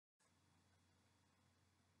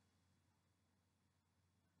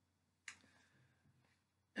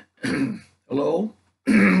Hello,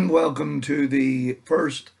 welcome to the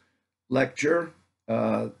first lecture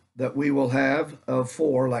that we will have of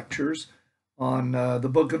four lectures on the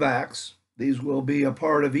book of Acts. These will be a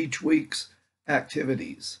part of each week's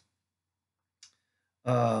activities.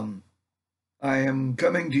 I am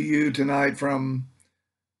coming to you tonight from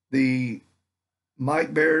the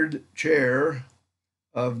Mike Baird Chair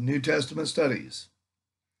of New Testament Studies.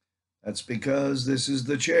 That's because this is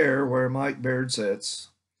the chair where Mike Baird sits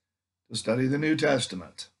to study the New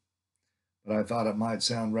Testament. But I thought it might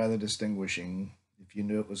sound rather distinguishing if you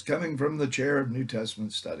knew it was coming from the chair of New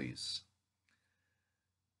Testament Studies.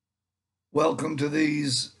 Welcome to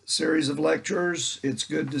these series of lectures. It's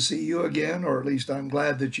good to see you again, or at least I'm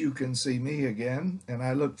glad that you can see me again, and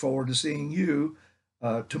I look forward to seeing you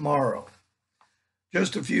tomorrow.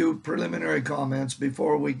 Just a few preliminary comments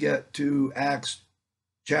before we get to Acts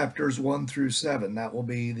chapters 1 through 7. That will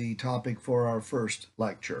be the topic for our first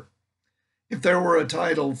lecture. If there were a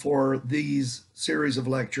title for these series of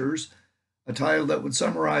lectures, a title that would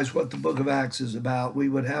summarize what the book of Acts is about, we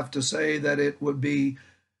would have to say that it would be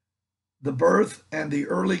The Birth and the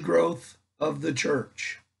Early Growth of the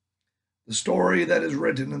Church. The story that is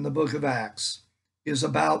written in the book of Acts is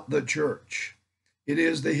about the church. It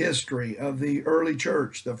is the history of the early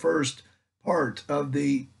church, the first part of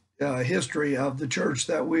the history of the church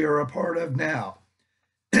that we are a part of now.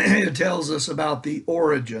 It tells us about the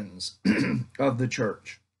origins of the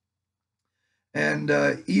church and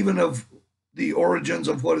even of the origins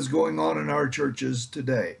of what is going on in our churches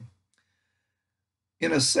today.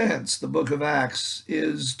 In a sense, the book of Acts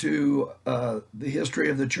is to the history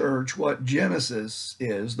of the church what Genesis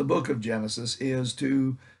is, the book of Genesis is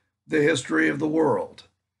to the history of the world.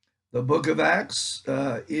 The book of Acts,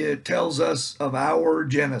 it tells us of our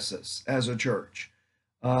Genesis as a church,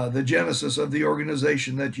 the genesis of the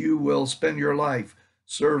organization that you will spend your life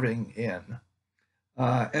serving in.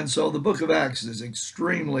 And so the book of Acts is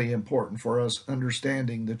extremely important for us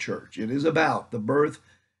understanding the church. It is about the birth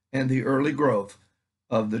and the early growth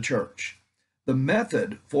of the church. The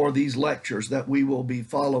method for these lectures that we will be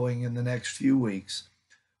following in the next few weeks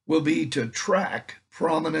will be to track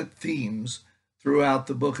prominent themes throughout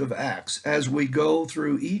the book of Acts as we go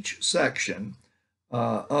through each section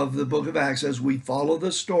of the book of Acts, as we follow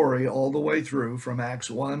the story all the way through from Acts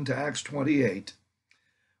 1 to Acts 28.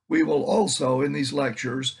 We will also, in these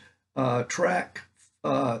lectures, track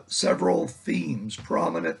several themes,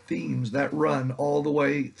 prominent themes that run all the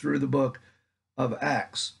way through the book of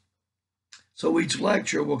Acts. So each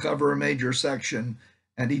lecture will cover a major section,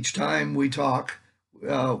 and each time we talk,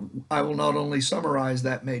 I will not only summarize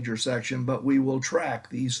that major section, but we will track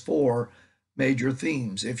these four major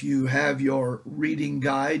themes. If you have your reading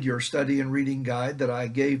guide, your study and reading guide that I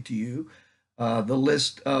gave to you, the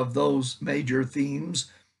list of those major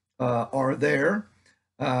themes are there,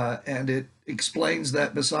 and it explains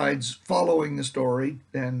that besides following the story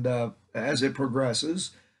and as it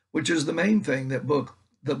progresses, which is the main thing that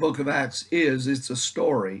the book of Acts is, it's a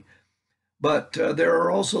story. But there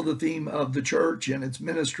are also the theme of the church and its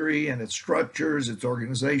ministry and its structures, its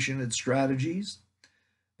organization, its strategies.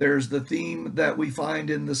 There's the theme that we find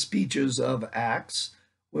in the speeches of Acts,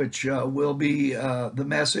 which will be the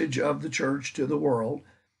message of the church to the world.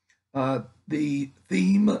 The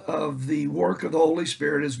theme of the work of the Holy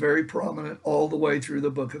Spirit is very prominent all the way through the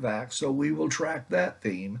book of Acts, so we will track that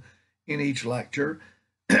theme in each lecture.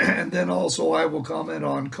 And then also I will comment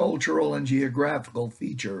on cultural and geographical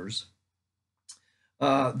features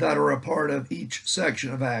that are a part of each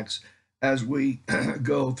section of Acts as we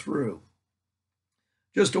go through.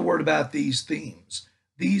 Just a word about these themes.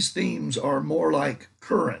 These themes are more like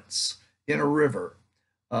currents in a river.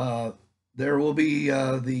 There will be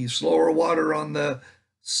the slower water on the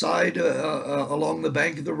side along the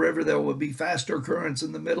bank of the river. There will be faster currents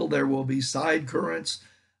in the middle. There will be side currents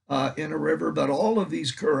in a river, but all of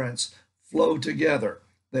these currents flow together.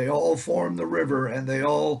 They all form the river, and they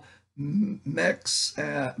all mix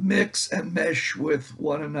and mesh with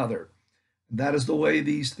one another. That is the way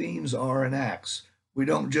these themes are in Acts. We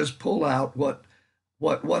don't just pull out what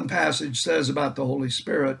one passage says about the Holy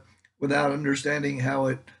Spirit without understanding how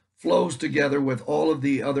it flows together with all of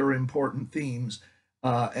the other important themes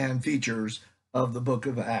and features of the book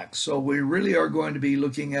of Acts. So we really are going to be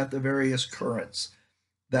looking at the various currents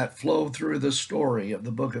that flow through the story of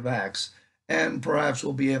the book of Acts, and perhaps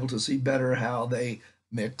we'll be able to see better how they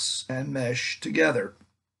mix and mesh together.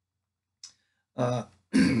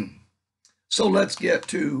 So let's get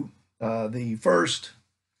to the first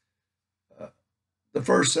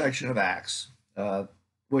section of Acts,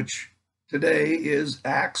 which today is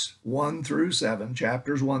Acts 1 through 7,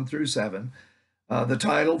 chapters 1 through 7. The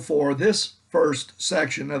title for this first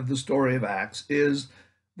section of the story of Acts is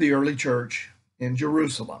The Early Church in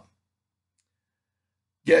Jerusalem.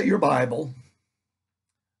 Get your Bible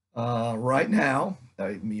right now.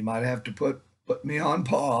 You might have to put me on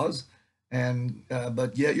pause,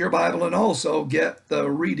 but get your Bible and also get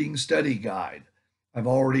the reading study guide. I've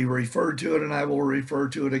already referred to it and I will refer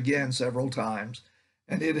to it again several times.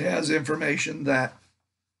 And it has information that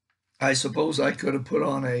I suppose I could have put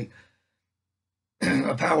on a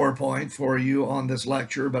PowerPoint for you on this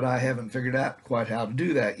lecture, but I haven't figured out quite how to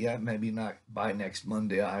do that yet. Maybe not by next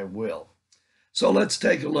Monday I will. So let's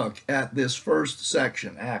take a look at this first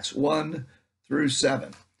section, Acts 1 through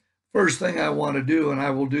 7. First thing I want to do, and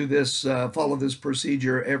I will do this, follow this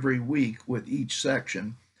procedure every week with each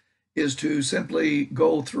section, is to simply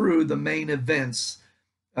go through the main events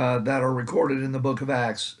that are recorded in the book of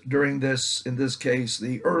Acts during this, in this case,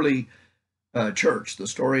 the early church, the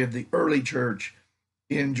story of the early church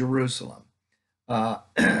in Jerusalem.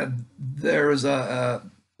 There is the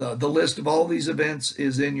list of all these events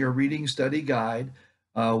is in your reading study guide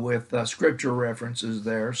with scripture references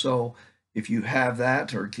there. So if you have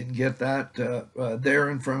that or can get that there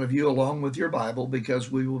in front of you along with your Bible,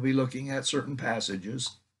 because we will be looking at certain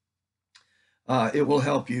passages, it will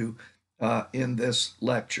help you in this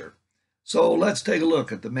lecture. So let's take a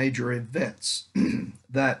look at the major events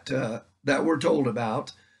that we're told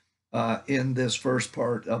about in this first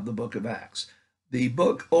part of the book of Acts. The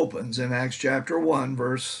book opens in Acts chapter 1,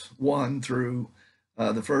 verse 1 through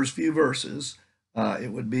the first few verses.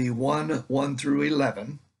 It would be 1 through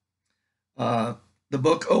 11. The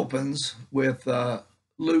book opens with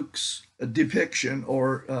Luke's depiction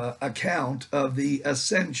or account of the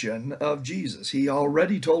ascension of Jesus. He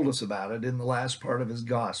already told us about it in the last part of his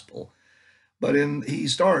gospel, but he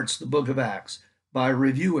starts the book of Acts by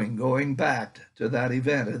reviewing, going back to that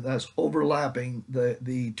event, and thus overlapping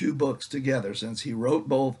the two books together, since he wrote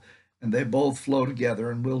both and they both flow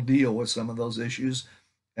together, and we'll deal with some of those issues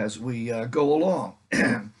as we go along.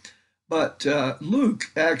 But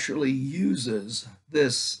Luke actually uses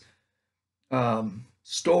this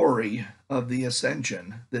story of the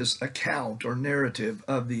ascension, this account or narrative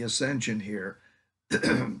of the ascension here,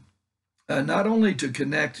 not only to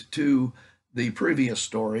connect to the previous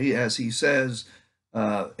story, as he says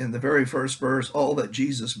in the very first verse, all that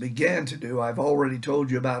Jesus began to do. I've already told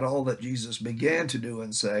you about all that Jesus began to do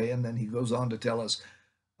and say, and then he goes on to tell us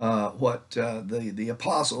what the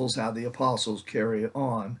apostles, how the apostles carry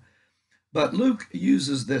on. But Luke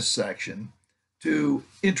uses this section to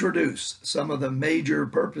introduce some of the major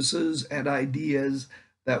purposes and ideas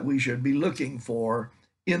that we should be looking for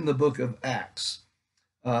in the book of Acts.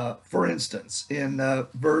 For instance, in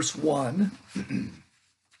verse 1,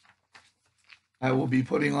 I will be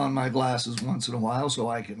putting on my glasses once in a while so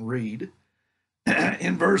I can read.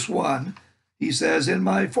 In verse 1, he says, "In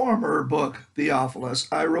my former book, Theophilus,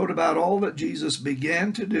 I wrote about all that Jesus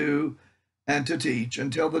began to do and to teach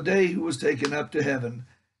until the day he was taken up to heaven,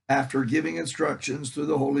 after giving instructions through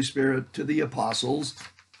the Holy Spirit to the apostles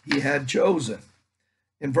he had chosen."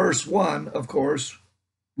 In verse 1, of course,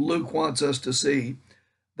 Luke wants us to see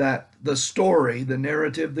that the story, the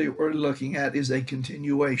narrative that we're looking at, is a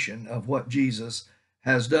continuation of what Jesus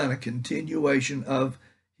has done, a continuation of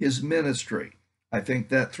his ministry. I think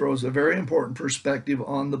that throws a very important perspective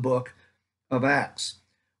on the book of Acts.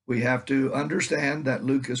 We have to understand that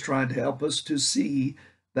Luke is trying to help us to see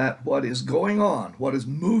that what is going on, what is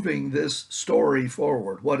moving this story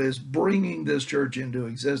forward, what is bringing this church into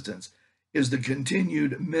existence, is the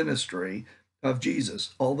continued ministry of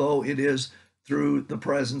Jesus, although it is through the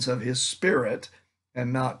presence of his Spirit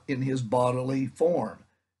and not in his bodily form.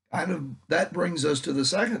 That brings us to the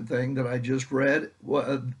second thing that I just read,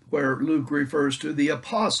 where Luke refers to the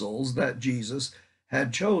apostles that Jesus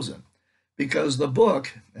had chosen. Because the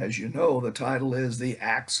book, as you know, the title is The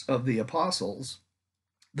Acts of the Apostles.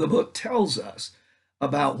 The book tells us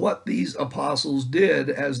about what these apostles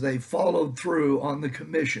did as they followed through on the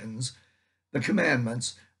commissions, the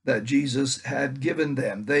commandments that Jesus had given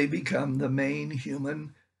them. They become the main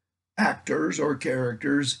human actors or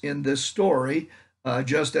characters in this story,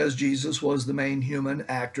 just as Jesus was the main human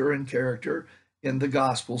actor and character in the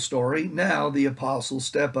gospel story. Now the apostles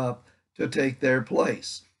step up to take their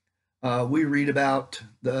place. We read about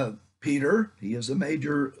Peter. He is a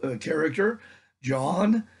major character.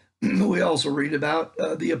 John. We also read about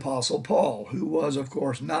the Apostle Paul, who was, of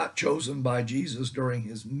course, not chosen by Jesus during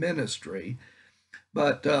his ministry.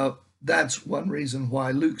 But that's one reason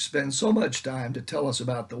why Luke spends so much time to tell us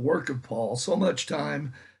about the work of Paul, so much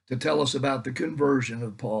time to tell us about the conversion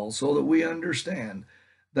of Paul, so that we understand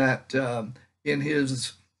that in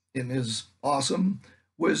his in his awesome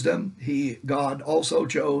wisdom, God also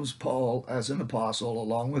chose Paul as an apostle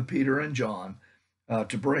along with Peter and John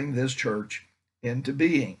to bring this church into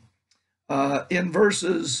being. In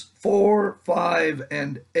verses 4, 5,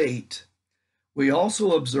 and 8, we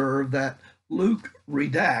also observe that Luke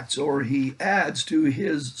redacts, or he adds to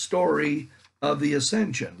his story of the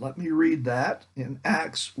ascension. Let me read that in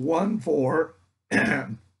Acts 1:4.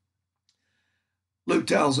 Luke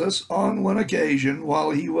tells us, on one occasion,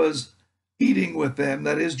 while he was eating with them,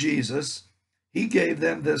 that is Jesus, he gave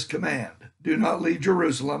them this command: do not leave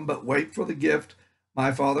Jerusalem, but wait for the gift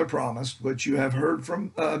my Father promised, which you have heard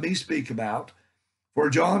from me speak about. For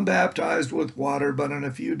John baptized with water, but in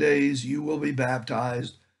a few days you will be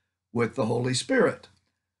baptized with the Holy Spirit.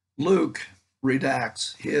 Luke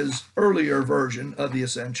redacts his earlier version of the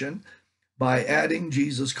ascension by adding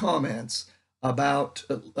Jesus' comments about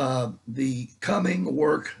the coming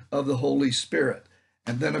work of the Holy Spirit.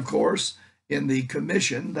 And then, of course, in the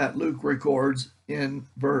commission that Luke records in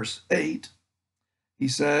verse 8, he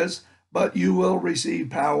says, but you will receive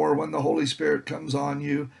power when the Holy Spirit comes on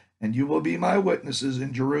you, and you will be my witnesses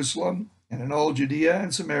in Jerusalem and in all Judea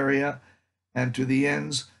and Samaria and to the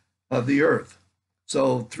ends of the earth.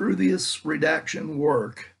 So through this redaction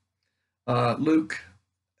work, Luke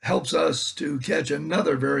helps us to catch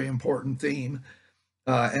another very important theme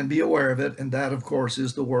and be aware of it, and that, of course,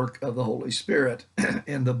 is the work of the Holy Spirit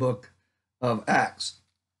in the book of Acts.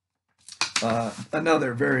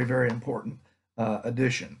 Another very, very important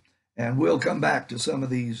addition. And we'll come back to some of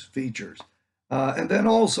these features. And then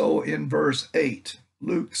also in verse 8,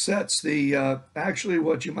 Luke sets the, actually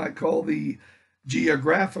what you might call the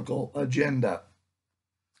geographical agenda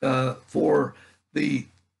for the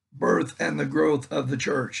birth and the growth of the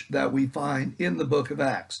church that we find in the book of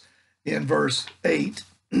Acts. In verse 8,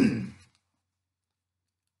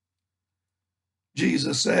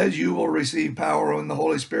 Jesus says, you will receive power when the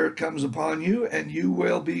Holy Spirit comes upon you, and you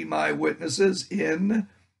will be my witnesses in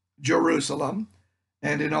Jerusalem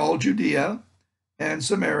and in all Judea and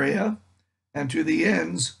Samaria and to the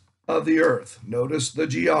ends of the earth. Notice the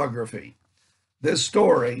geography. This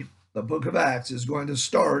story, the book of Acts, is going to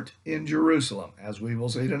start in Jerusalem, as we will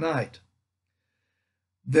see tonight.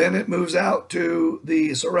 Then it moves out to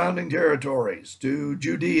the surrounding territories, to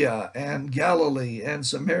Judea and Galilee and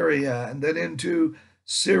Samaria, and then into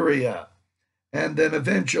Syria. And then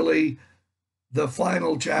eventually the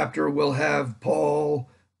final chapter will have Paul,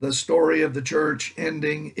 the story of the church,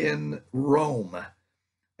 ending in Rome.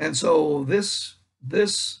 And so this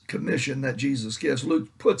commission that Jesus gives, Luke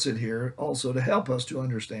puts it here also to help us to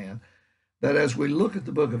understand that as we look at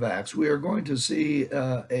the book of Acts, we are going to see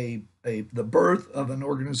the birth of an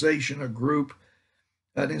organization, a group,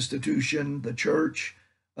 an institution, the church,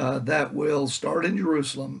 that will start in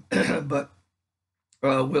Jerusalem, but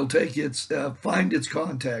will take find its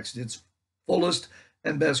context, its fullest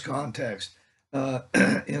and best context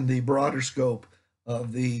in the broader scope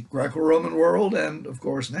of the Greco-Roman world, and of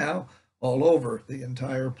course now all over the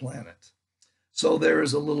entire planet. So there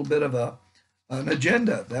is a little bit of an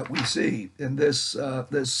agenda that we see in this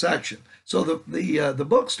section. So the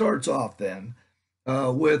book starts off then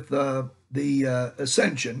with the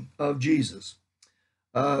ascension of Jesus.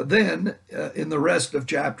 Then in the rest of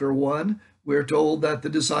chapter 1, we're told that the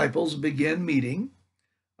disciples begin meeting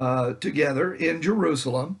together in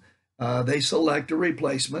Jerusalem. They select a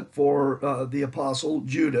replacement for the apostle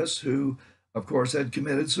Judas, who, of course, had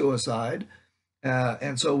committed suicide.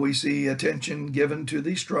 And so we see attention given to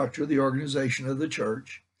the structure, the organization of the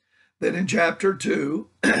church. Then in chapter 2,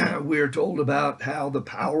 we are told about how the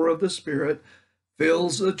power of the Spirit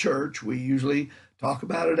fills the church. We usually talk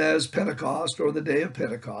about it as Pentecost or the day of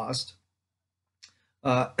Pentecost.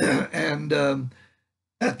 And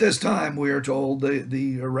at this time, we are told,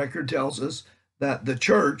 the record tells us, that the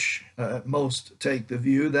church, most take the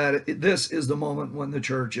view that this is the moment when the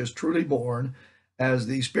church is truly born as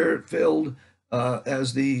the Spirit-filled,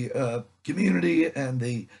 as the community and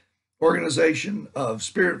the organization of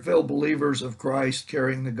Spirit-filled believers of Christ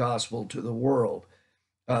carrying the gospel to the world.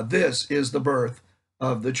 This is the birth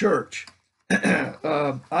of the church.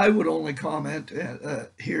 I would only comment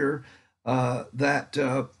here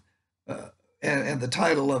that and the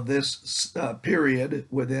title of this period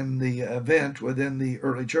within the event, within the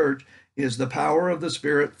early church, is The Power of the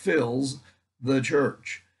Spirit Fills the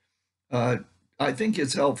Church. I think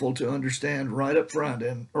it's helpful to understand right up front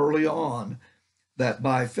and early on that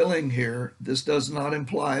by filling here, this does not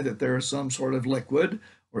imply that there is some sort of liquid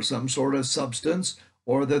or some sort of substance,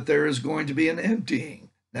 or that there is going to be an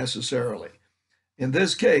emptying necessarily. In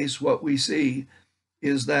this case, what we see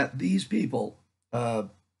is that these people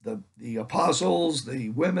the apostles, the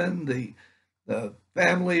women, the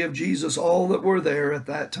family of Jesus, all that were there at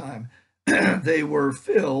that time, they were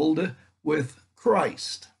filled with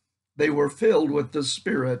Christ. They were filled with the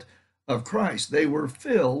Spirit of Christ. They were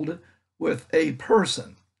filled with a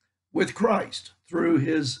person, with Christ, through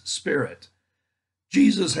his Spirit.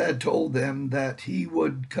 Jesus had told them that he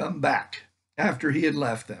would come back after he had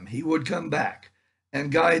left them. He would come back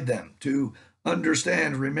and guide them to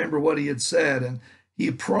understand, remember what he had said, and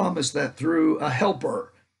he promised that through a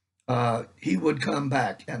helper, he would come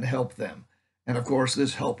back and help them. And of course,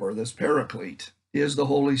 this helper, this paraclete, is the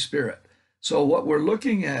Holy Spirit. So what we're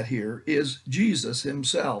looking at here is Jesus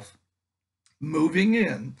himself moving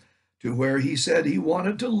in to where he said he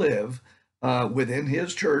wanted to live within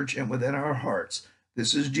his church and within our hearts.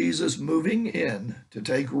 This is Jesus moving in to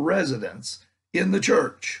take residence in the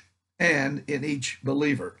church and in each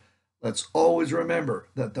believer. Let's always remember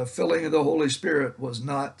that the filling of the Holy Spirit was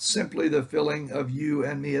not simply the filling of you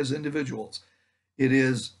and me as individuals. It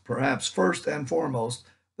is perhaps first and foremost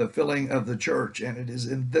the filling of the church, and it is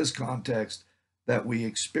in this context that we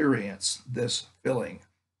experience this filling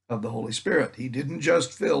of the Holy Spirit. He didn't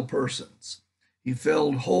just fill persons. He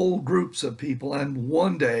filled whole groups of people, and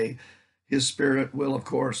one day his Spirit will, of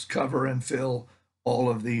course, cover and fill all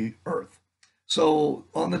of the earth. So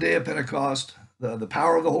on the day of Pentecost, the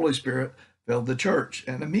power of the Holy Spirit filled the church.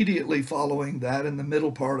 And immediately following that, in the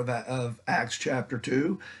middle part of Acts chapter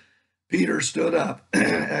 2, Peter stood up,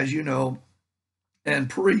 as you know, and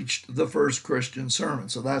preached the first Christian sermon.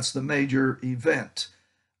 So that's the major event.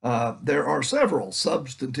 There are several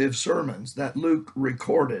substantive sermons that Luke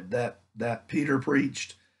recorded that Peter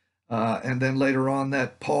preached, and then later on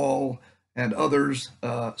that Paul and others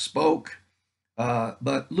spoke.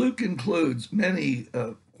 But Luke includes many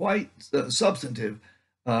quite substantive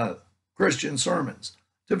Christian sermons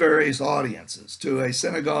to various audiences. To a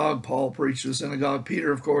synagogue, Paul preached to a synagogue.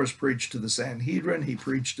 Peter, of course, preached to the Sanhedrin. He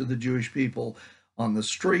preached to the Jewish people on the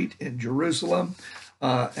street in Jerusalem,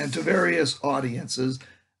 and to various audiences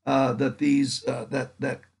that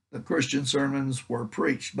the Christian sermons were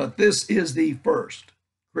preached. But this is the first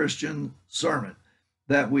Christian sermon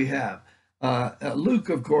that we have. Luke,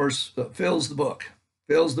 of course, fills the book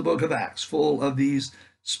of Acts full of these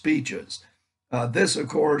speeches. This, of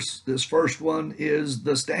course, this first one is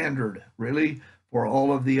the standard, really, for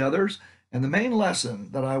all of the others. And the main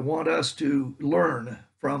lesson that I want us to learn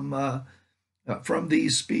from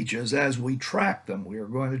these speeches as we track them, we are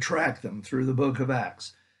going to track them through the book of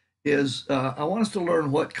Acts, is I want us to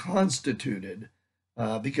learn what constituted,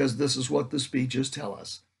 because this is what the speeches tell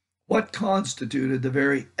us, what constituted the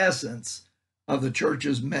very essence of the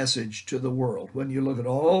church's message to the world. When you look at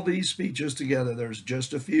all these speeches together, there's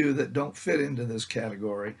just a few that don't fit into this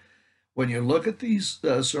category. When you look at these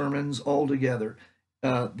sermons all together,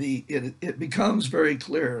 it becomes very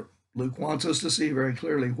clear. Luke wants us to see very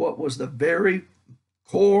clearly what was the very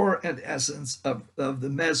core and essence of the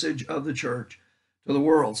message of the church to the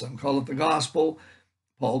world. Some call it the gospel.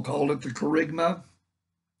 Paul called it the kerygma.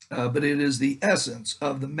 But it is the essence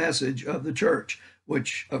of the message of the church,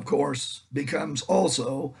 which, of course, becomes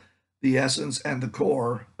also the essence and the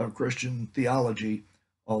core of Christian theology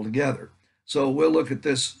altogether. So we'll look at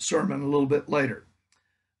this sermon a little bit later.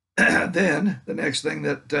 Then the next thing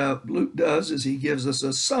that Luke does is he gives us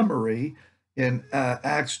a summary in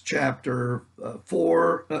Acts chapter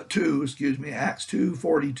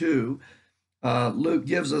 2:42. Luke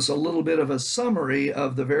gives us a little bit of a summary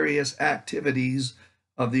of the various activities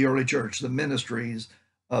of the early church, the ministries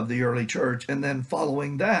of the early church. And then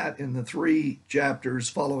following that, in the 3 chapters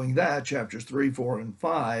following that, chapters 3, 4, and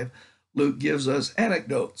 5, Luke gives us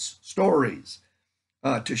anecdotes, stories,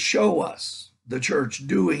 to show us the church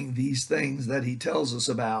doing these things that he tells us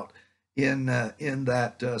about in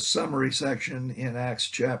that summary section in Acts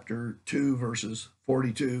chapter 2, verses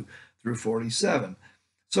 42 through 47.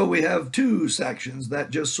 So we have 2 sections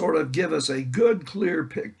that just sort of give us a good, clear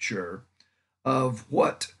picture of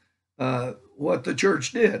what the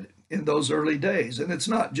church did in those early days. And it's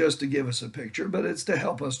not just to give us a picture, but it's to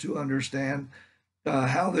help us to understand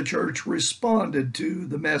how the church responded to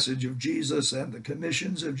the message of Jesus and the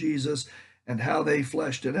commissions of Jesus and how they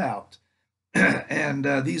fleshed it out. And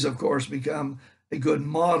these, of course, become a good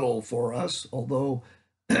model for us, although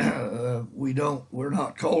we're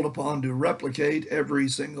not called upon to replicate every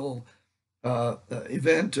single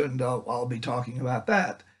event, and I'll be talking about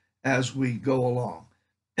that as we go along.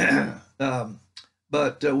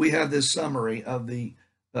 But we have this summary of the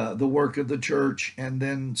work of the church, and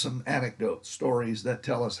then some anecdotes, stories that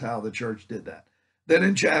tell us how the church did that. Then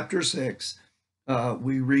in chapter 6,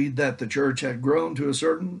 we read that the church had grown to a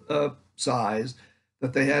certain size,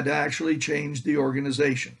 that they had to actually change the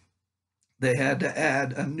organization. They had to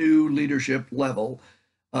add a new leadership level.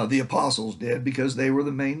 The apostles did, because they were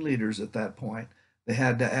the main leaders at that point. They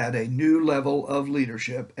had to add a new level of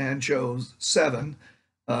leadership and chose 7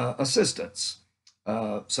 assistants.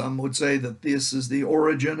 Some would say that this is the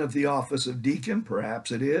origin of the office of deacon.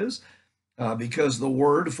 Perhaps it is, because the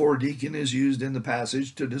word for deacon is used in the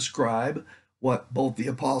passage to describe what both the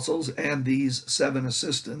apostles and these 7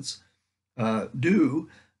 assistants do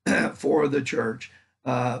for the church.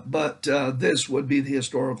 But this would be the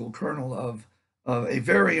historical kernel of a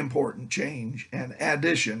very important change and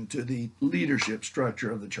addition to the leadership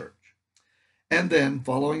structure of the church. And then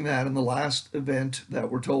following that, in the last event that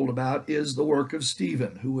we're told about, is the work of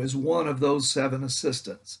Stephen, who is one of those 7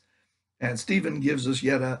 assistants. And Stephen gives us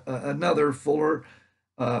yet another fuller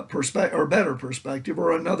perspective, or better perspective,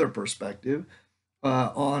 or another perspective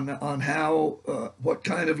on how, what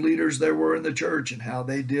kind of leaders there were in the church and how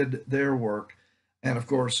they did their work. And of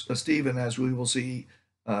course, Stephen, as we will see,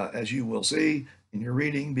 as you will see in your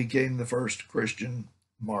reading, became the first Christian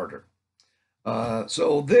martyr.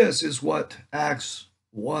 So this is what Acts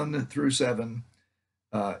 1 through 7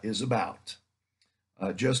 is about.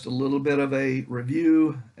 Just a little bit of a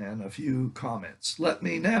review and a few comments. Let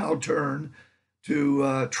me now turn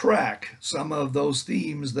to track some of those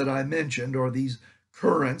themes that I mentioned, or these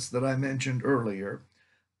currents that I mentioned earlier.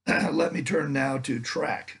 Let me turn now to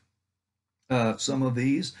track some of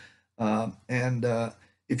these.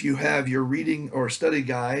 If you have your reading or study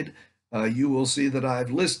guide, you will see that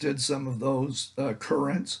I've listed some of those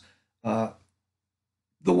currents.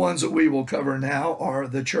 The ones that we will cover now are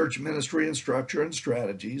the church ministry and structure and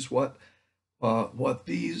strategies, what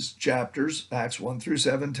these chapters, Acts 1 through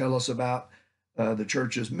 7, tell us about the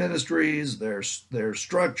church's ministries, their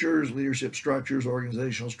structures, leadership structures,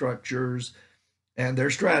 organizational structures, and their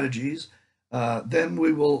strategies. Then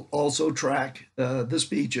we will also track the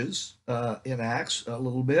speeches in Acts a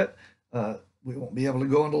little bit. We won't be able to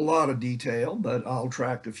go into a lot of detail, but I'll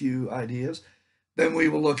track a few ideas. Then we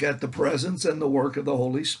will look at the presence and the work of the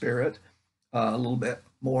Holy Spirit a little bit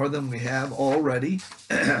more than we have already.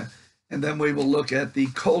 And then we will look at the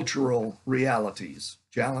cultural realities,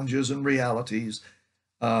 challenges and realities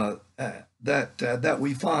that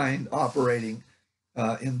we find operating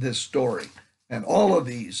in this story. And all of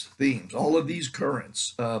these themes, all of these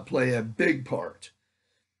currents play a big part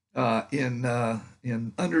in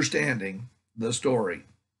understanding the story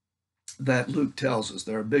that Luke tells us.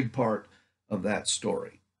 They're a big part of that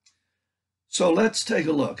story. So let's take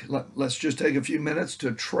a look. Let's just take a few minutes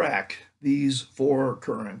to track these 4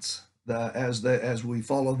 currents as we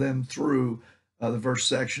follow them through the first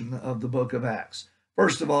section of the book of Acts.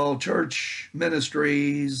 First of all, church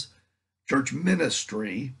ministries, church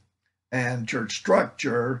ministry, and church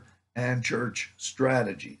structure and church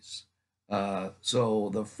strategies. So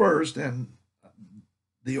the first, and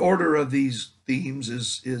the order of these themes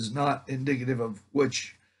is not indicative of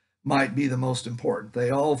which might be the most important.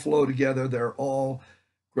 They all flow together. They're all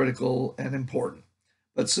critical and important.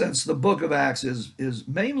 But since the book of Acts is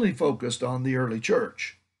mainly focused on the early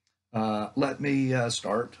church, let me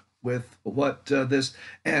start with what this,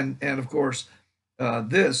 and of course,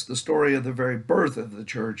 the story of the very birth of the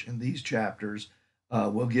church in these chapters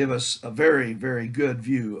will give us a very, very good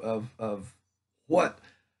view of what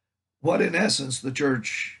in essence the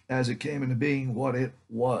church as it came into being, what it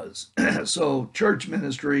was. So church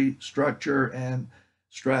ministry, structure, and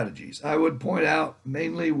strategies. I would point out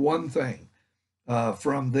mainly one thing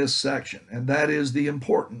from this section, and that is the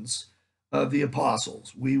importance of the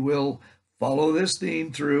apostles. We will follow this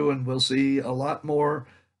theme through, and we'll see a lot more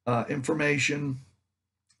information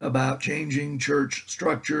about changing church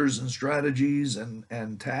structures and strategies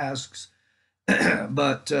and tasks.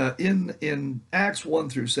 But in Acts 1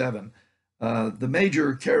 through 7, the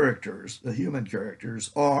major characters, the human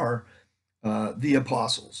characters, are the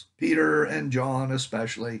apostles, Peter and John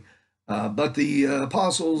especially. But the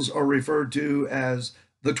apostles are referred to as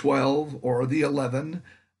the 12 or the 11.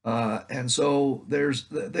 And so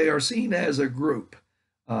they are seen as a group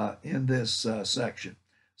in this section.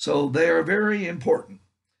 So they are very important.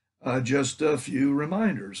 Just a few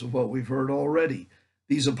reminders of what we've heard already.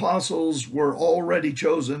 These apostles were already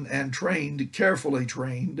chosen and trained, carefully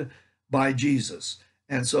trained by Jesus.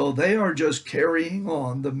 And so they are just carrying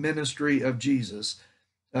on the ministry of Jesus.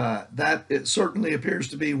 That it certainly appears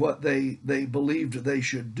to be what they believed they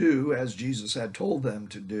should do, as Jesus had told them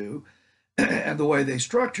to do. And the way they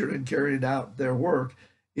structured and carried out their work,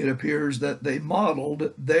 it appears that they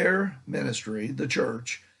modeled their ministry, the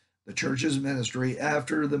church's ministry,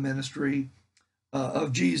 after the ministry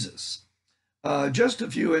of Jesus. Just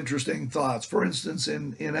a few interesting thoughts. For instance,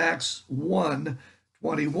 in Acts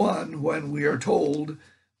 1:21, when we are told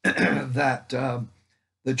that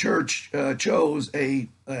the church chose an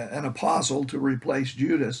apostle to replace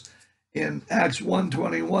Judas, in Acts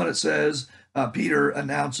 1:21 it says, Peter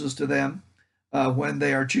announces to them when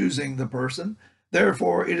they are choosing the person,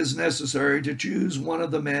 therefore it is necessary to choose one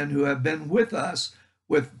of the men who have been with us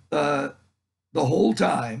with the whole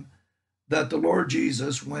time that the Lord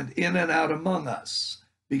Jesus went in and out among us,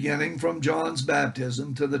 beginning from John's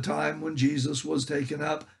baptism to the time when Jesus was taken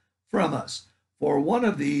up from us. For one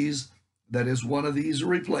of these, that is, one of these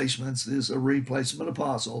replacements, is a replacement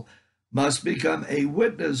apostle, must become a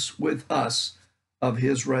witness with us of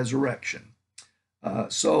his resurrection.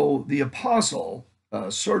 So the apostle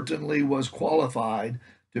certainly was qualified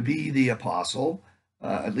to be the apostle.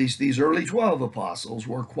 At least these early 12 apostles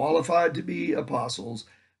were qualified to be apostles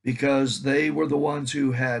because they were the ones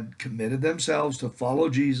who had committed themselves to follow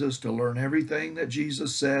Jesus, to learn everything that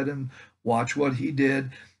Jesus said and watch what he did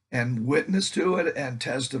and witness to it and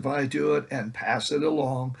testify to it and pass it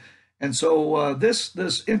along. And so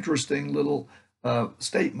this interesting little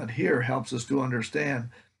statement here helps us to understand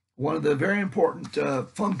one of the very important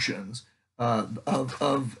functions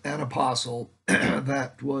of an apostle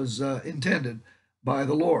that was intended by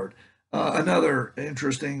the Lord. Another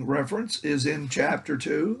interesting reference is in chapter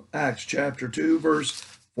 2, Acts chapter 2, verse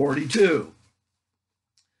 42,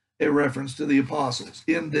 a reference to the apostles.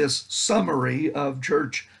 In this summary of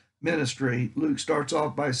church ministry, Luke starts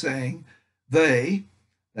off by saying, they,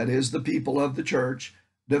 that is the people of the church,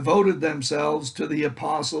 devoted themselves to the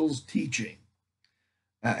apostles' teaching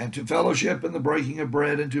and to fellowship and the breaking of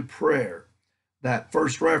bread and to prayer. That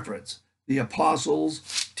first reference, the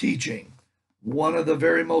apostles' teaching. One of the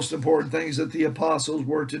very most important things that the apostles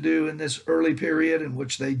were to do in this early period, in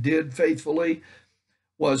which they did faithfully,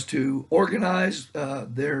 was to organize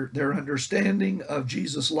their understanding of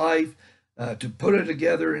Jesus' life, to put it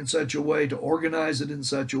together in such a way, to organize it in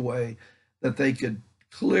such a way that they could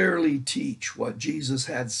clearly teach what Jesus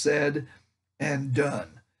had said and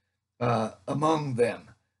done among them.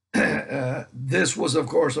 This was, of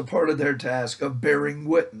course, a part of their task of bearing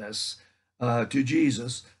witness to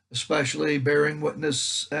Jesus, especially bearing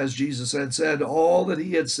witness, as Jesus had said, all that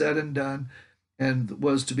he had said and done and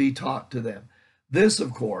was to be taught to them. This,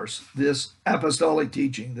 of course, this apostolic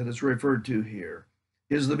teaching that is referred to here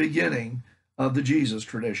is the beginning of the Jesus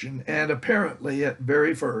tradition, and apparently at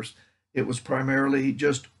very first it was primarily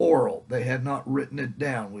just oral. They had not written it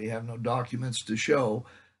down. We have no documents to show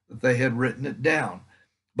that they had written it down,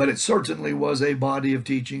 but it certainly was a body of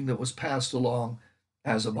teaching that was passed along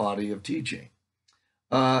as a body of teaching.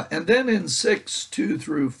 And then in 6:2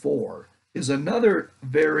 through 4 is another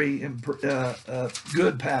very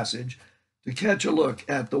good passage to catch a look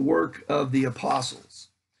at the work of the apostles.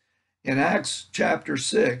 In Acts chapter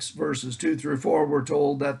 6, verses 2 through 4, we're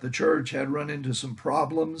told that the church had run into some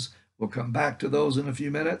problems. We'll come back to those in a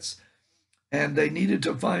few minutes. And they needed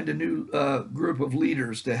to find a new group of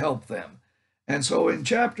leaders to help them. And so in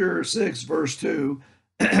chapter 6, verse 2,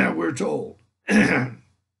 we're told,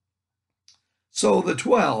 so the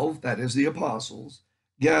 12, that is the apostles,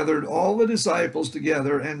 gathered all the disciples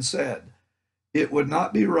together and said, it would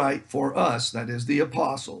not be right for us, that is the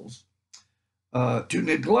apostles, to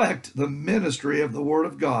neglect the ministry of the word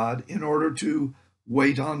of God in order to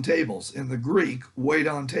wait on tables. In the Greek, wait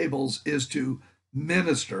on tables is to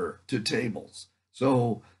minister to tables.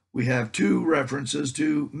 So we have two references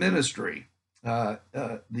to ministry.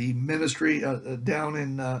 The ministry down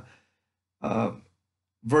in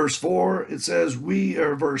verse 4, it says,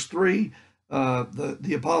 verse 3,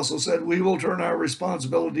 the apostle said, we will turn our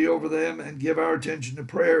responsibility over them and give our attention to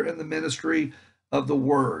prayer and the ministry of the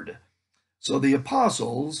word. So the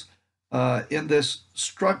apostles, in this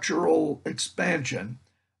structural expansion,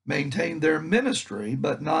 maintained their ministry,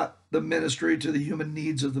 but not the ministry to the human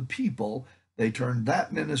needs of the people. They turned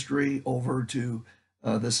that ministry over to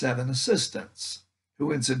the 7 assistants,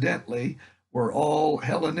 who incidentally were all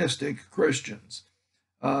Hellenistic Christians.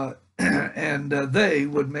 And they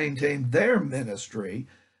would maintain their ministry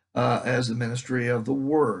as the ministry of the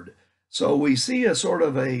word. So we see a sort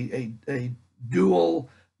of a dual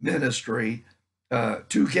ministry,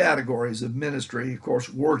 two categories of ministry, of course,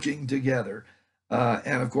 working together.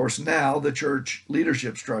 And of course, now the church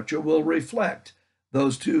leadership structure will reflect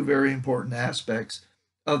those two very important aspects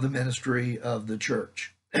of the ministry of the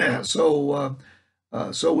church. So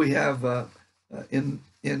we have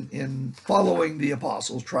in following the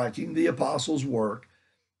apostles, tracking the apostles' work,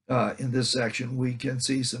 in this section, we can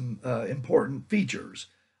see some important features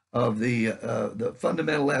of the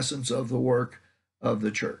fundamental essence of the work of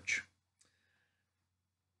the church.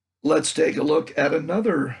 let's take a look at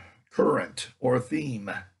another current or theme,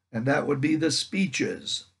 and that would be the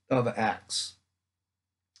speeches of Acts.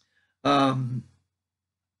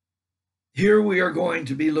 Here we are going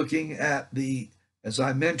to be looking at as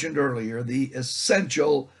I mentioned earlier, the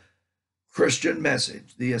essential Christian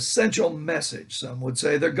message, the essential message. Some would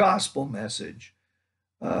say the gospel message.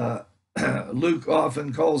 Luke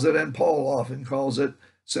often calls it, and Paul often calls it,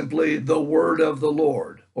 simply the word of the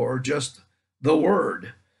Lord, or just the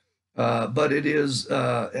word. But it is,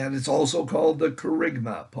 and it's also called the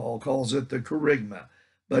kerygma. Paul calls it the kerygma.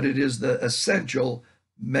 But it is the essential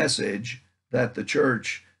message that the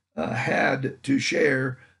church had to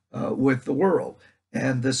share with the world.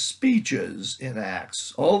 And the speeches in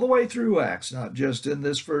Acts, all the way through Acts, not just in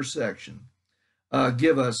this first section,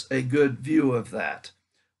 give us a good view of that.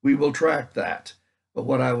 We will track that. But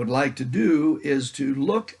what I would like to do is to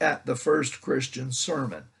look at the first Christian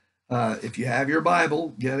sermon. If you have your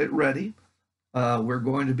Bible, get it ready. We're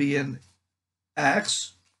going to be in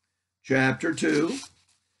Acts chapter 2,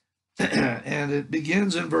 and it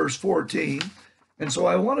begins in verse 14. And so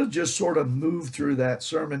I want to just sort of move through that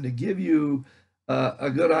sermon to give you a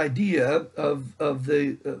good idea of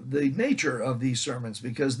the nature of these sermons,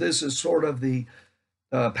 because this is sort of the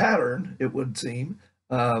pattern, it would seem,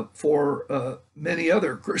 for many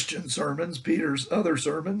other Christian sermons, Peter's other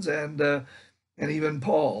sermons, and even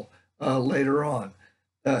Paul later on.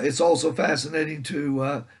 It's also fascinating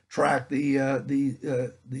to track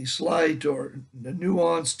the slight or the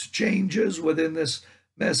nuanced changes within this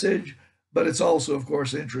message, but it's also, of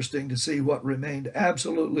course, interesting to see what remained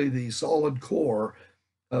absolutely the solid core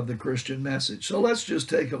of the Christian message. So let's just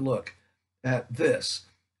take a look at this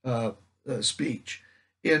speech.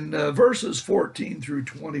 In verses 14 through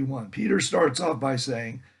 21, Peter starts off by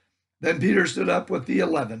saying, "Then Peter stood up with the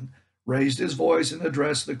 11, raised his voice and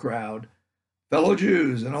addressed the crowd. 'Fellow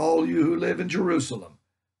Jews and all you who live in Jerusalem,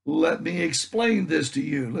 let me explain this to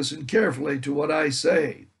you. Listen carefully to what I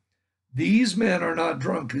say. These men are not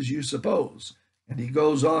drunk as you suppose.'" And he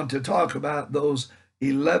goes on to talk about those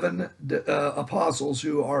 11 apostles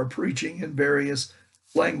who are preaching in various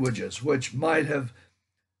languages, which might have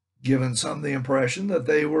given some the impression that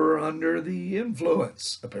they were under the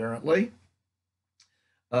influence, apparently,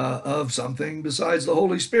 of something besides the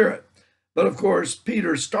Holy Spirit. But of course,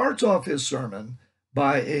 Peter starts off his sermon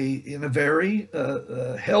in a very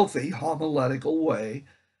healthy homiletical way.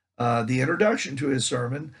 The introduction to his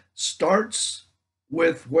sermon starts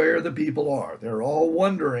with where the people are. They're all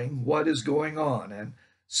wondering what is going on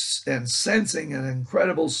and sensing an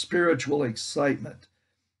incredible spiritual excitement.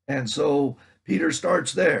 And so Peter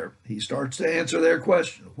starts there. He starts to answer their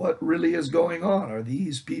question. What really is going on? Are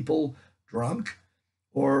these people drunk?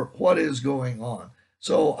 Or what is going on?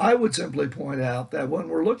 So I would simply point out that when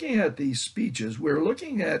we're looking at these speeches, we're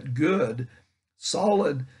looking at good,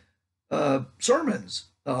 solid sermons,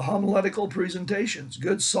 homiletical presentations,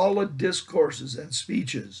 good, solid discourses and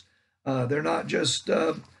speeches. They're not just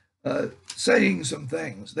saying some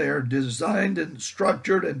things. They are designed and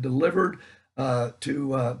structured and delivered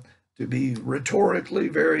to be rhetorically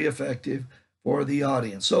very effective for the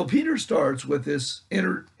audience. So Peter starts with this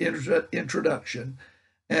introduction.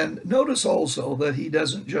 And notice also that he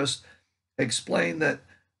doesn't just explain that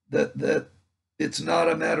it's not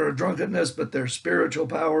a matter of drunkenness, but their spiritual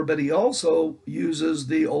power, but he also uses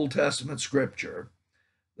the Old Testament scripture,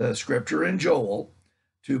 the scripture in Joel,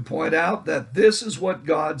 to point out that this is what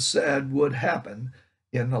God said would happen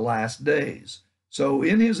in the last days. So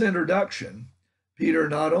in his introduction, Peter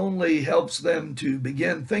not only helps them to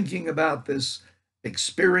begin thinking about this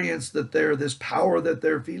experience this power that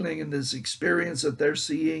they're feeling and this experience that they're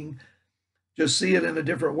seeing, just see it in a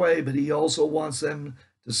different way, but he also wants them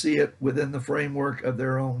to see it within the framework of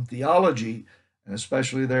their own theology, and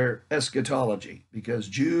especially their eschatology, because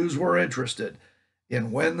Jews were interested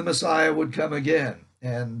in when the Messiah would come again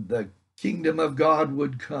and the kingdom of God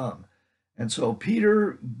would come. And so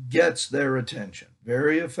Peter gets their attention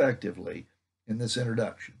very effectively in this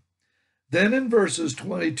introduction. Then in verses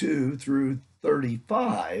 22 through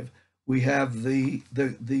 35, we have the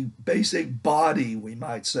basic body, we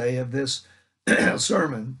might say, of this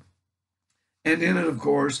sermon. And in it, of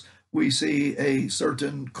course, we see a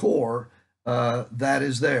certain core that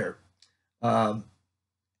is there.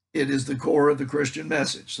 It is the core of the Christian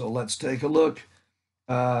message. So let's take a look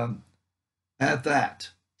at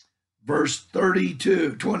that. Verse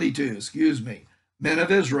 22, Men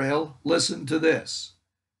of Israel, listen to this.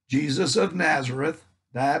 Jesus of Nazareth,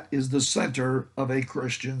 that is the center of a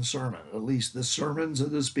Christian sermon, at least the sermons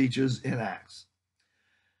and the speeches in Acts.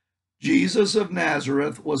 Jesus of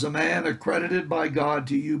Nazareth was a man accredited by God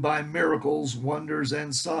to you by miracles, wonders,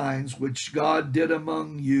 and signs which God did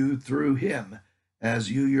among you through him, as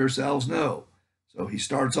you yourselves know. So he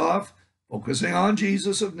starts off focusing on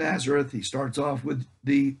Jesus of Nazareth. He starts off with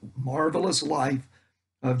the marvelous life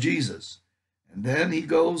of Jesus. And then he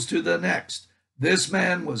goes to the next. This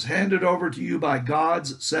man was handed over to you by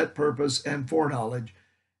God's set purpose and foreknowledge,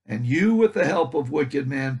 and you, with the help of wicked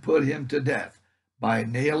men, put him to death by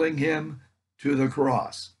nailing him to the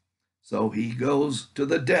cross. So he goes to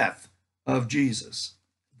the death of Jesus.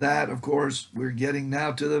 That, of course, we're getting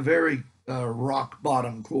now to the very rock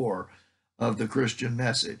bottom core of the Christian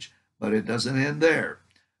message, but it doesn't end there.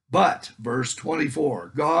 But, verse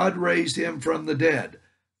 24, God raised him from the dead,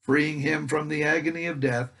 freeing him from the agony of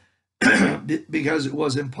death, because it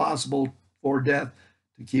was impossible for death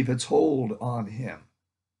to keep its hold on him.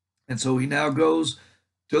 And so he now goes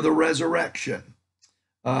to the resurrection.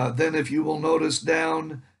 Then if you will notice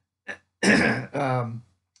down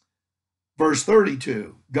verse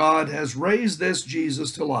 32, God has raised this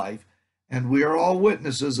Jesus to life, and we are all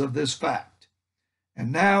witnesses of this fact.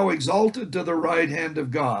 And now exalted to the right hand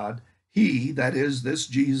of God, he, that is this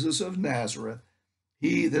Jesus of Nazareth,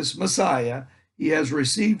 he, this Messiah, he has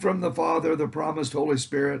received from the Father the promised Holy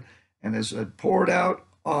Spirit and has poured out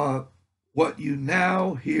what you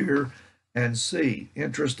now hear and see.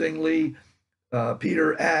 Interestingly,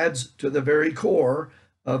 Peter adds to the very core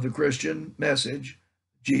of the Christian message,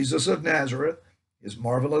 Jesus of Nazareth, his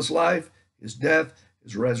marvelous life, his death,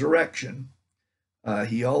 his resurrection.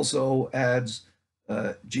 He also adds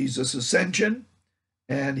Jesus' ascension,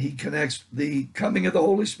 and he connects the coming of the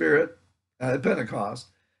Holy Spirit at Pentecost.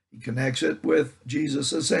 He connects it with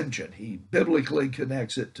Jesus' ascension. He biblically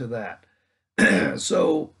connects it to that.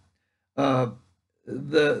 So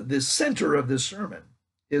the center of this sermon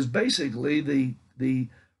is basically the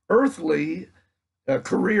earthly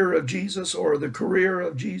career of Jesus, or the career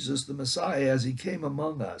of Jesus, the Messiah, as he came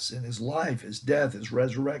among us in his life, his death, his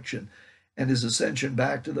resurrection, and his ascension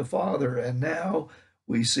back to the Father. And now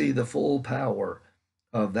we see the full power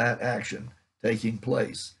of that action taking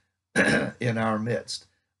place in our midst.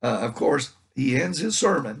 Of course, he ends his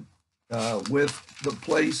sermon with the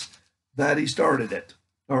place that he started it,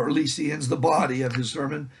 or at least he ends the body of his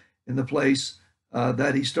sermon in the place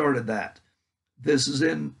that he started that. This is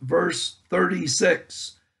in verse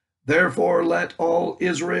 36. Therefore, let all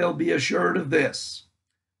Israel be assured of this: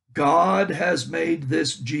 God has made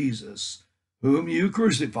this Jesus, whom you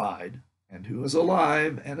crucified, and who is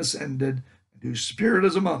alive and ascended, and whose spirit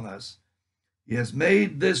is among us. He has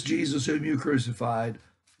made this Jesus, whom you crucified,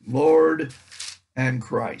 Lord and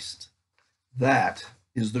Christ. That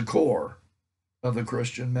is the core of the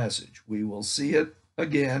Christian message. We will see it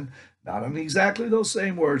again, not in exactly those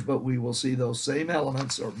same words, but we will see those same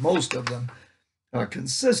elements, or most of them,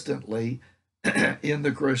 consistently in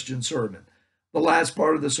the Christian sermon. The last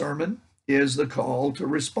part of the sermon is the call to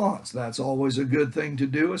response. That's always a good thing to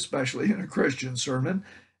do, especially in a Christian sermon,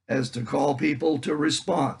 as to call people to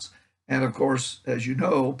response. And of course, as you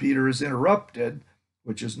know, Peter is interrupted,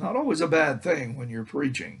 which is not always a bad thing when you're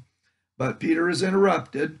preaching. But Peter is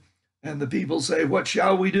interrupted, and the people say, "What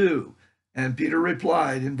shall we do?" And Peter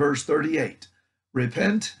replied in verse 38,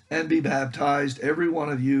 "Repent and be baptized, every one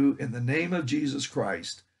of you, in the name of Jesus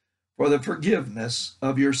Christ, for the forgiveness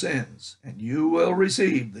of your sins, and you will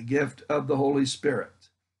receive the gift of the Holy Spirit."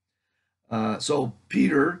 So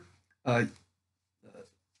Peter,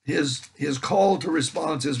 his call to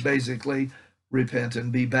response is basically repent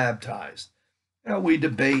and be baptized. Now, we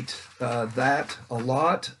debate that a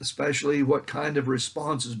lot, especially what kind of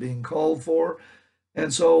response is being called for.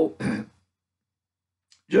 And so,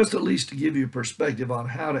 just at least to give you perspective on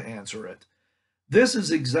how to answer it, this is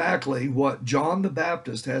exactly what John the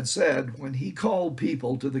Baptist had said when he called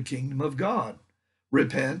people to the kingdom of God: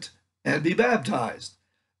 repent and be baptized.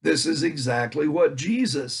 This is exactly what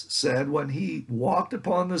Jesus said when he walked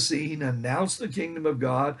upon the scene, announced the kingdom of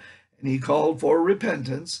God, and he called for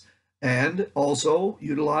repentance and also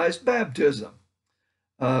utilized baptism.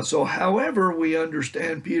 So however we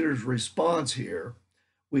understand Peter's response here,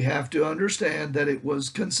 we have to understand that it was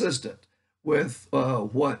consistent with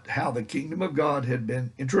how the kingdom of God had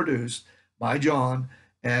been introduced by John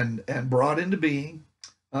and brought into being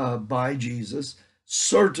by Jesus.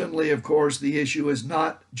 Certainly, of course, the issue is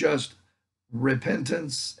not just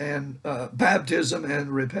repentance and baptism and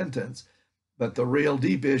repentance, but the real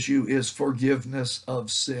deep issue is forgiveness of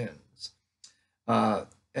sins.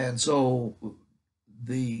 And so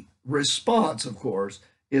the response, of course,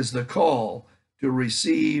 is the call to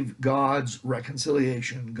receive God's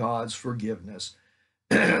reconciliation, God's forgiveness,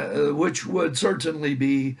 which would certainly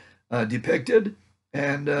be depicted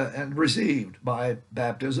and received by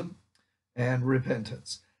baptism and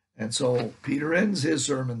repentance. And so Peter ends his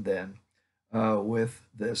sermon then with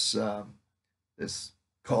this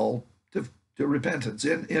call to repentance.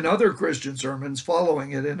 In other Christian sermons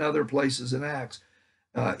following it in other places in Acts,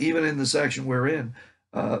 even in the section we're in,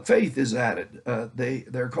 faith is added.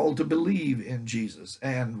 They're called to believe in Jesus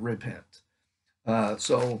and repent.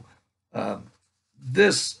 So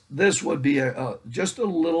this would be just a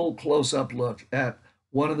little close-up look at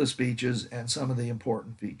one of the speeches and some of the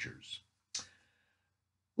important features.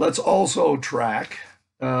 Let's also track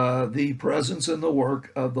the presence and the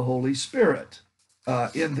work of the Holy Spirit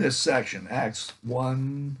in this section, Acts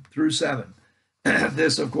 1 through 7.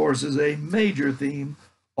 This, of course, is a major theme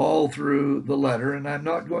all through the letter, and I'm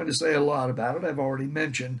not going to say a lot about it. I've already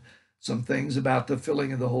mentioned some things about the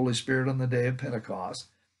filling of the Holy Spirit on the day of Pentecost.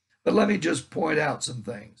 But let me just point out some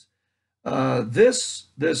things.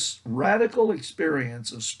 This radical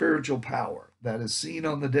experience of spiritual power that is seen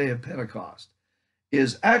on the day of Pentecost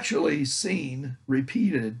is actually seen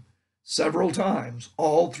repeated several times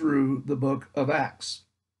all through the book of Acts.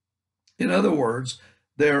 In other words,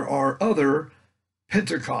 there are other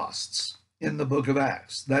Pentecosts in the book of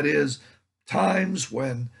Acts. That is, times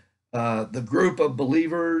when the group of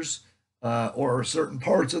believers or certain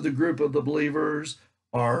parts of the group of the believers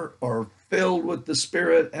are filled with the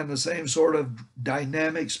Spirit, and the same sort of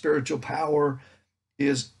dynamic spiritual power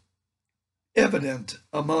is evident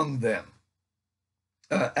among them.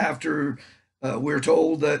 After we're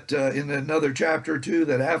told that in another chapter or two,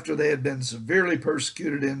 that after they had been severely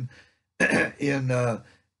persecuted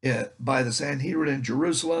by the Sanhedrin in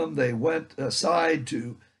Jerusalem, they went aside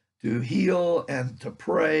to heal and to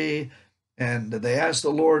pray, and they asked the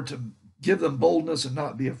Lord to give them boldness and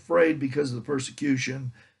not be afraid because of the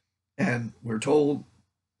persecution. And we're told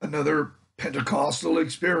another Pentecostal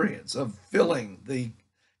experience of filling the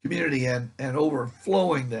community and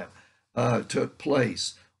overflowing them took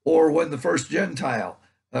place. Or when the first Gentile,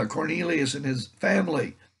 Cornelius and his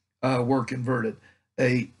family, were converted,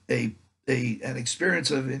 an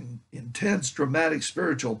experience of intense, dramatic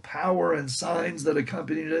spiritual power and signs that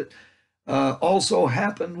accompanied it also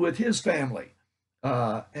happened with his family.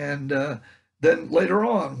 Then later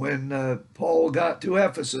on, when Paul got to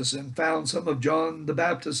Ephesus and found some of John the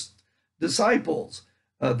Baptist's disciples,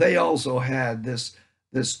 they also had this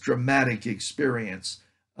dramatic experience.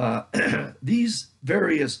 These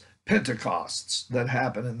various Pentecosts that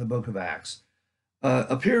happen in the book of Acts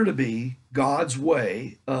appear to be God's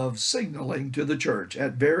way of signaling to the church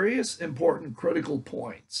at various important critical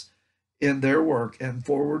points in their work and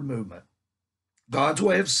forward movement. God's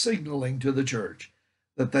way of signaling to the church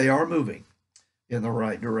that they are moving in the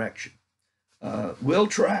right direction. We'll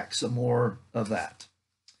track some more of that.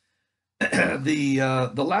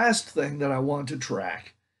 The last thing that I want to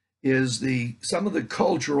track is some of the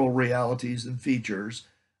cultural realities and features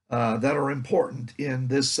that are important in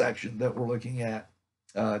this section that we're looking at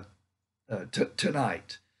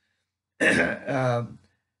tonight.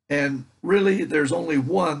 And really, there's only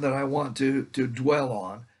one that I want to dwell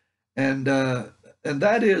on, and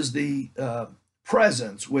that is the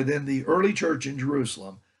presence within the early church in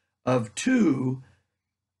Jerusalem of two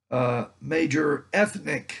major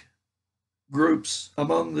ethnic groups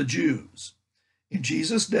among the Jews. In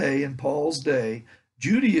Jesus' day, in Paul's day,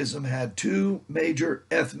 Judaism had two major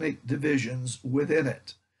ethnic divisions within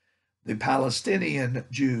it. The Palestinian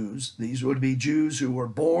Jews, these would be Jews who were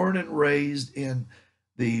born and raised in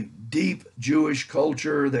the deep Jewish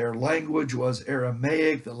culture. Their language was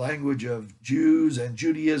Aramaic, the language of Jews and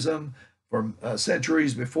Judaism from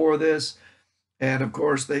centuries before this. And of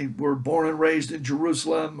course, they were born and raised in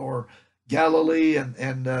Jerusalem or Galilee, and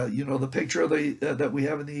the picture of that we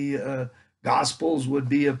have in the Gospels would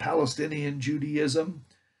be of Palestinian Judaism.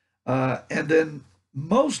 And then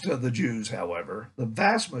most of the Jews, however, the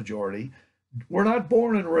vast majority, were not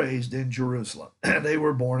born and raised in Jerusalem. They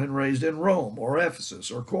were born and raised in Rome or Ephesus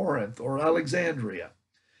or Corinth or Alexandria.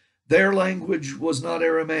 Their language was not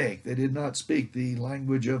Aramaic. They did not speak the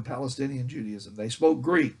language of Palestinian Judaism. They spoke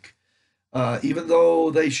Greek. Even though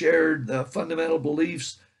they shared the fundamental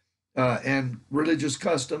beliefs and religious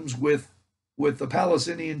customs with the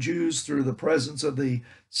Palestinian Jews through the presence of the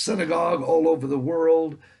synagogue all over the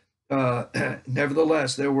world,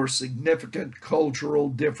 nevertheless, there were significant cultural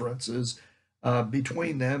differences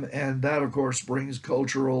between them, and that, of course, brings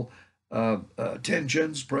cultural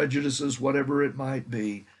tensions, prejudices, whatever it might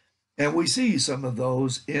be. And we see some of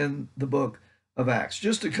those in the book of Acts.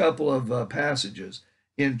 Just a couple of passages.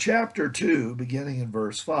 In chapter 2, beginning in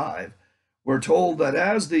verse 5, we're told that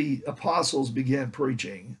as the apostles began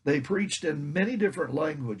preaching, they preached in many different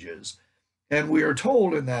languages. And we are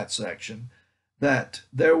told in that section that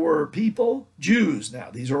there were people, Jews now,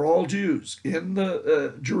 these are all Jews, in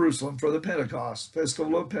the Jerusalem for the Pentecost,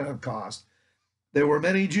 Festival of Pentecost. There were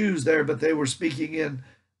many Jews there, but they were speaking in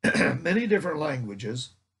many different languages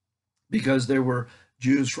because there were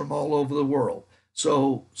Jews from all over the world.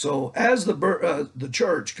 So as the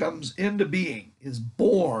church comes into being, is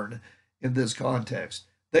born in this context,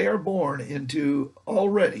 they are born into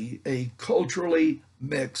already a culturally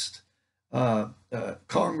mixed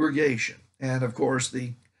congregation. And of course,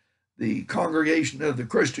 the congregation of the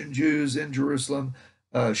Christian Jews in Jerusalem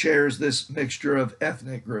shares this mixture of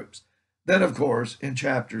ethnic groups. Then, of course, in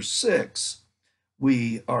chapter 6,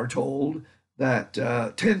 we are told that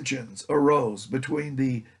tensions arose between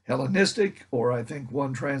the Hellenistic, or I think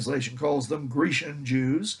one translation calls them Grecian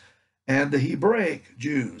Jews, and the Hebraic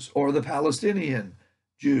Jews, or the Palestinian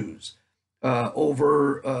Jews,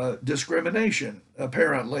 over discrimination,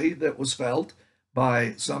 apparently, that was felt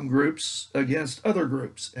by some groups against other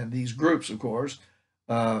groups. And these groups, of course,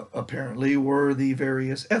 apparently were the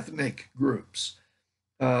various ethnic groups.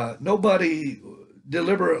 Nobody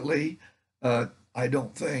deliberately, I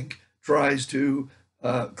don't think, tries to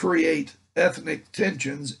create ethnic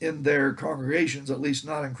tensions in their congregations, at least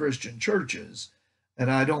not in Christian churches. And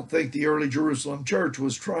I don't think the early Jerusalem church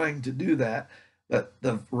was trying to do that. But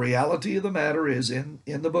the reality of the matter is in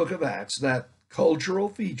the book of Acts that cultural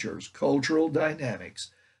features, cultural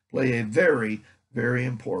dynamics play a very, very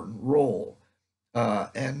important role.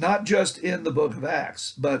 And not just in the book of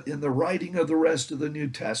Acts, but in the writing of the rest of the New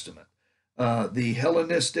Testament. The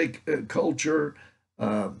Hellenistic culture,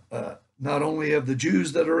 not only of the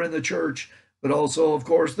Jews that are in the church, but also, of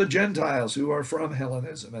course, the Gentiles who are from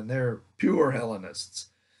Hellenism, and they're pure Hellenists,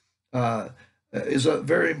 is a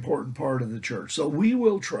very important part of the church. So we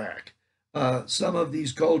will track some of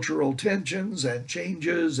these cultural tensions and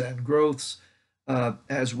changes and growths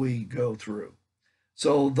as we go through.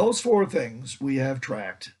 So those four things we have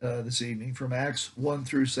tracked this evening from Acts 1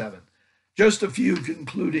 through 7. Just a few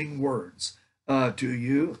concluding words to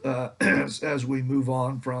you as we move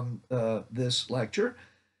on from this lecture.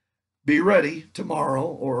 Be ready tomorrow,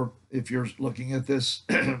 or if you're looking at this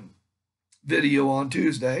video on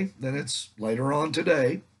Tuesday, then it's later on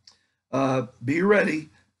today. Be ready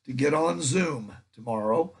to get on Zoom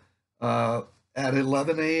tomorrow at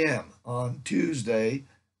 11 a.m. on Tuesday.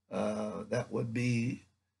 That would be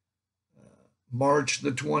March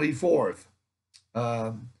the 24th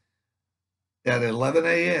at 11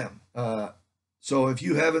 a.m. So if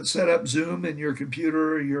you haven't set up Zoom in your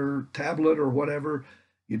computer, or your tablet, or whatever,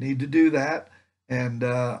 you need to do that. And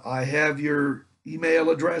I have your email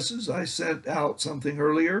addresses. I sent out something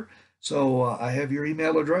earlier. So I have your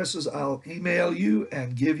email addresses. I'll email you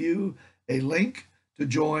and give you a link to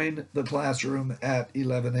join the classroom at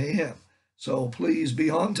 11 a.m. So please be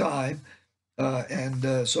on time.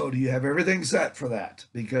 So do you have everything set for that?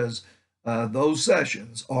 Because those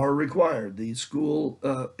sessions are required. The school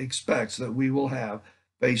expects that we will have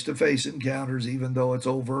face-to-face encounters, even though it's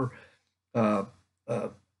over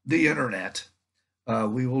the internet.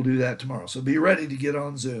 We will do that tomorrow. So be ready to get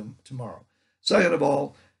on Zoom tomorrow. Second of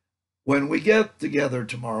all, when we get together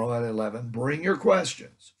tomorrow at 11, bring your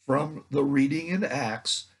questions from the reading in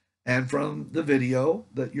Acts and from the video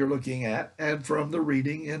that you're looking at and from the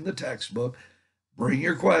reading in the textbook. Bring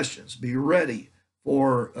your questions. Be ready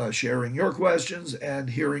for sharing your questions and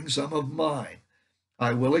hearing some of mine.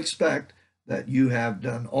 I will expect that you have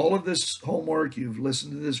done all of this homework, you've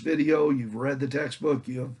listened to this video, you've read the textbook,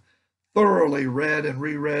 you have thoroughly read and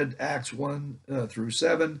reread Acts 1 through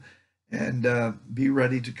 7, and be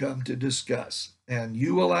ready to come to discuss. And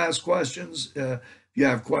you will ask questions. If you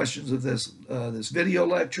have questions of this video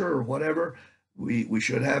lecture or whatever, we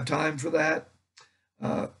should have time for that.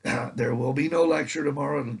 There will be no lecture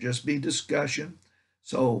tomorrow. It'll just be discussion.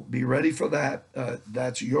 So be ready for that.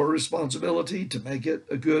 That's your responsibility to make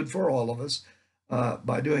it good for all of us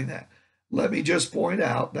by doing that. Let me just point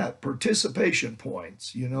out that participation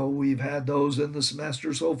points, we've had those in the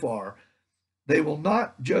semester so far. They will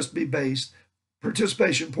not just be based,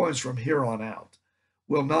 participation points from here on out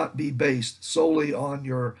will not be based solely on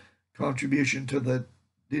your contribution to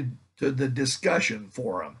the discussion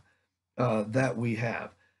forum that we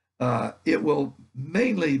have. It will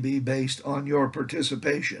mainly be based on your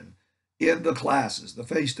participation in the classes, the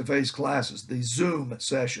face-to-face classes, the Zoom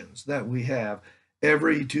sessions that we have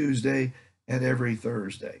every Tuesday and every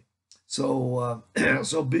Thursday. So,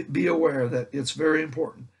 be aware that it's very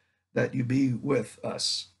important that you be with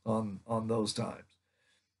us on those times.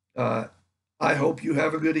 I hope you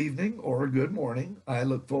have a good evening or a good morning. I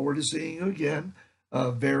look forward to seeing you again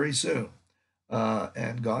very soon.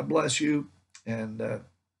 And God bless you, and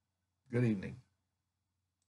good evening.